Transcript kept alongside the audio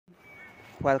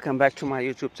Welcome back to my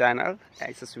YouTube channel.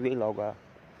 It's Vlogger.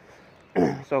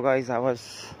 So guys, I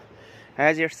was,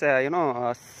 as it's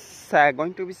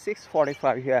going to be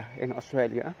 6:45 here in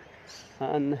Australia,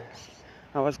 and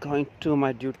I was going to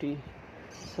my duty.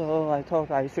 So I thought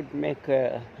I should make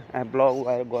a blog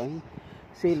while going.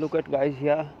 See, look at guys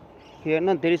here. Here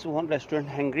now there is one restaurant,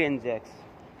 Hungry and Jack's.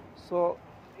 So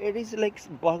it is like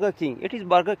Burger King. It is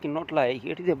Burger King, not like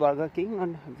it is a Burger King,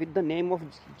 and with the name of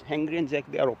Hungry and Jack,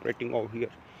 they are operating over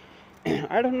here.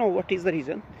 I don't know what is the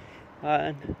reason.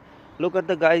 And look at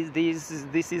the guys. This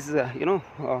is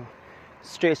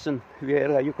station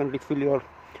where you can refill your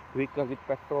vehicle with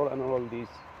petrol and all these.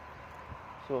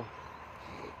 So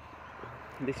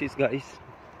this is guys.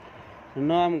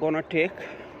 Now I'm gonna take.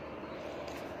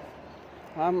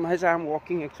 As I'm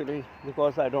walking actually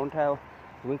because I don't have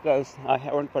vehicles. I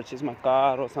haven't purchased my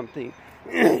car or something.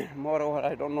 Moreover,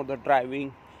 I don't know the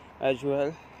driving as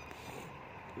well.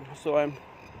 So I'm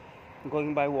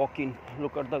going by walking.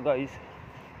 Look at the guys.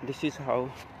 This is how.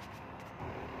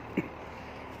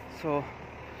 So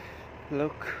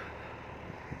look,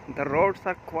 the roads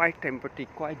are quite empty,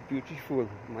 quite beautiful.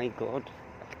 My God,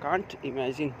 I can't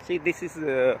imagine. See, this is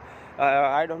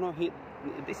I don't know.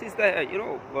 This is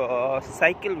the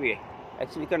cycle way.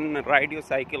 Actually, you can ride your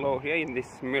cycle over here in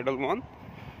this middle one,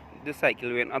 this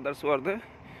cycle way, and others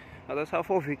are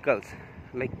for vehicles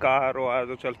like car और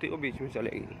जो चलती है वो बीच में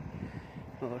चलेगी.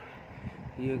 और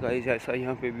ये guys ऐसा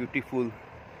यहाँ पे ब्यूटीफुल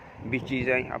बीचेस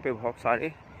हैं यहाँ पे बहुत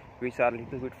सारे, which are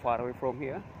little bit far away from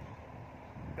here.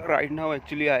 Right now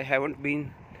actually I haven't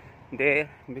been there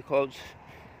because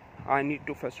I need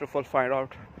to first of all find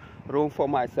out room for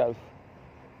myself,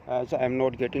 as I am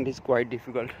not getting this quite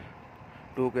difficult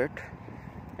to get,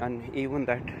 and even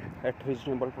that at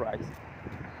reasonable price.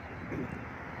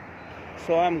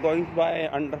 So I'm going by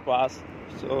underpass.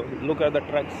 So look at the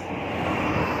trucks.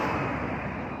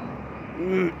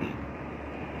 Look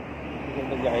at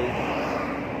the guys.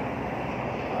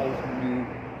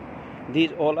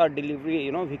 These all are delivery,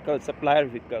 vehicles, supplier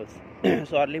vehicles.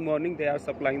 So early morning they are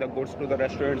supplying the goods to the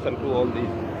restaurants and to all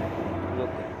these. Look.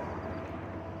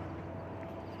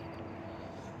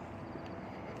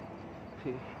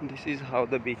 See, this is how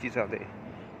the beaches are there.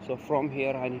 So from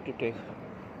here I need to take.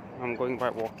 I'm going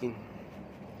by walking.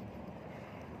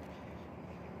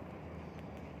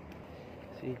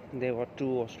 See, there were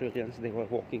two Australians. They were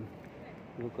walking.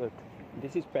 Look at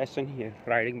this is passion here,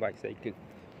 riding bicycle.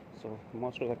 So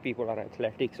most of the people are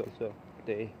athletics also.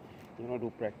 They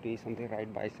do practice and they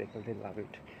ride bicycle. They love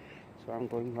it. So I'm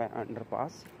going by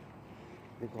underpass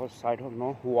because I don't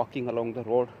know walking along the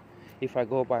road. If I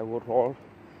go by road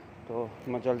तो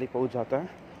मैं जल्दी पहुंच जाता है.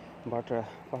 But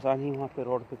पता नहीं वहाँ पे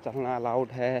रोड पे चलना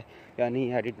allowed है या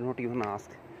नहीं. I did not even ask.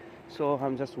 So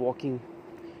I'm just walking,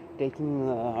 taking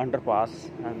underpass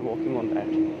and walking on that.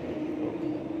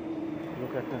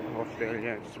 Look at the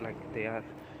Australians, like they are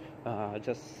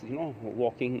just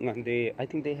walking, and I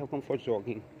think they have come for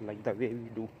jogging like the way we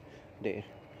do there.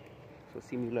 So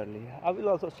similarly I will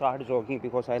also start jogging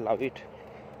because I love it,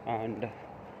 and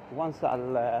once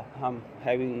I'm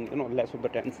having less of the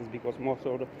tensions, because most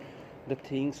of the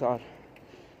things are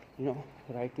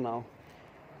right now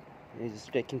is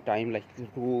taking time, like the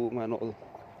room and all,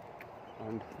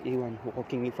 and even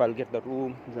walking. If I'll get the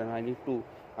room, then I need to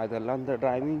either learn the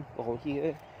driving over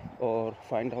here or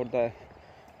find out the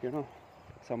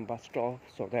some bus stop,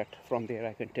 so that from there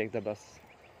I can take the bus.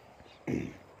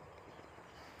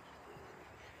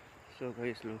 So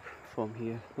guys, look, from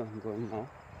here I'm going now.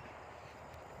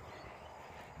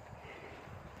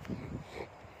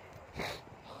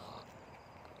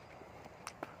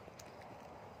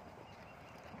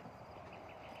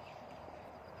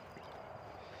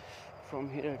 From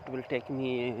here it will take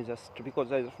me, just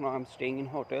because as of now I'm staying in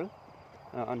hotel,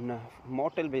 and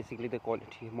motel basically they call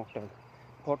it here, motel.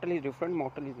 Hotel is different,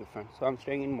 motel is different. So I'm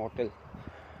staying in motel.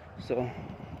 So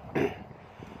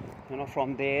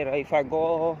from there if I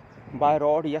go by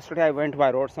road, yesterday I went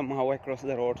by road, somehow I crossed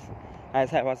the roads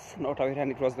as I was not aware,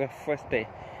 and it was the first day.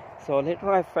 So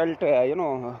later I felt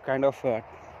kind of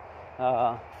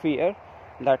fear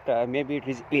that maybe it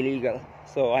is illegal.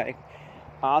 So I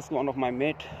asked one of my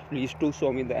mate, please to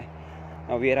show me the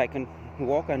where I can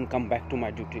walk and come back to my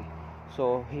duty.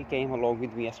 So he came along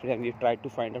with me yesterday and we tried to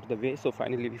find out the way. So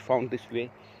finally we found this way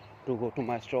to go to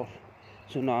my store.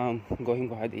 So now I'm going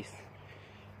by this.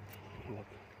 Look.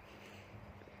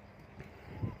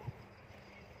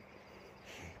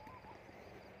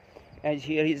 As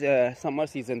here is summer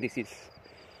season. This is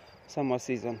summer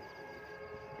season.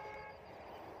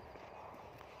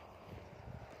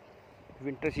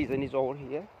 Winter season is over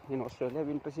here in Australia.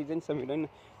 Winter season somewhere in,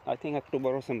 I think,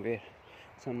 October or somewhere.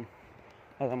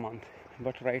 other month.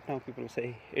 But right now people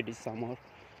say it is summer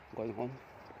going on.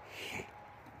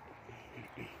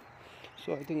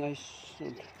 So I think I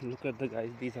should look at the guys.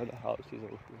 These are the houses over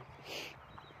here.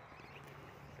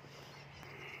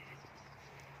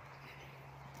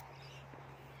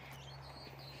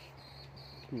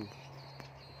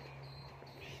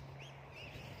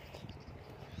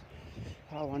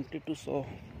 I wanted to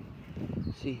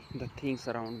see the things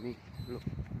around me.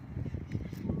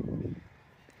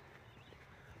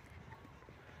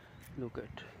 Look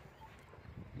at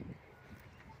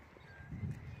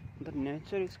the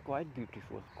nature is quite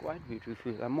beautiful.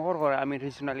 Moreover, I'm in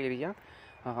regional area,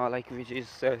 like which is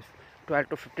 12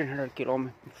 to 1500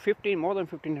 kilometers, 15 more than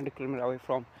 1500 kilometers away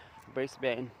from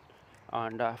Brisbane,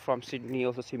 and from Sydney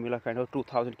also similar kind of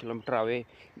 2000 kilometers away.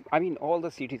 I mean, all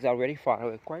the cities are very far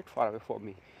away, quite far away for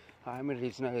me. I'm in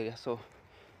regional area, so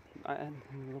and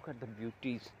look at the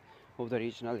beauties of the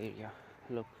regional area.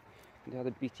 Look, there are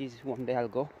the beaches. One day I'll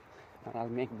go and I'll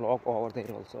make vlog over there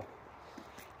also.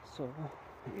 So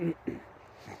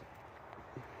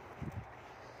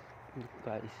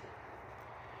guys,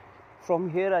 from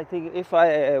here I think if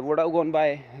I would have gone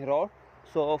by road,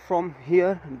 so from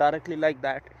here directly like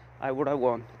that I would have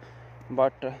gone,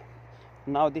 but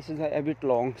now this is a bit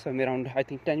long, somewhere around I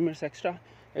think 10 minutes extra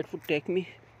it would take me,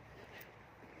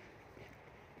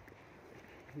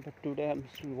 but today I'm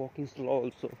still walking slow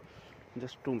also,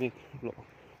 just to make vlog.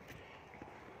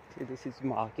 See, this is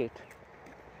market,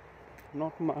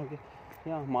 not market,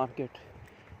 yeah, market.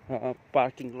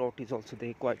 Parking lot is also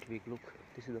there, quite big. Look,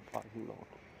 this is the parking lot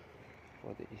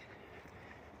for this.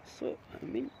 So I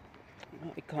mean,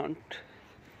 I can't,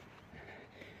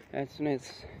 as soon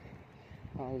as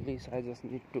all this I just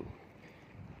need to,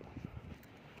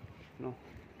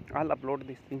 I'll upload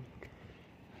this thing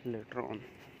later on.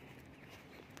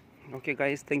 Okay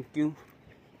guys, thank you,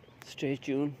 stay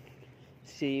tuned,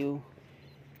 see you,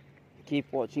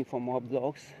 keep watching for more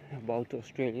vlogs about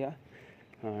Australia,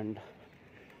 and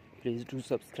please do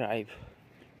subscribe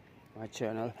my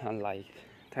channel and like.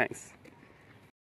 Thanks.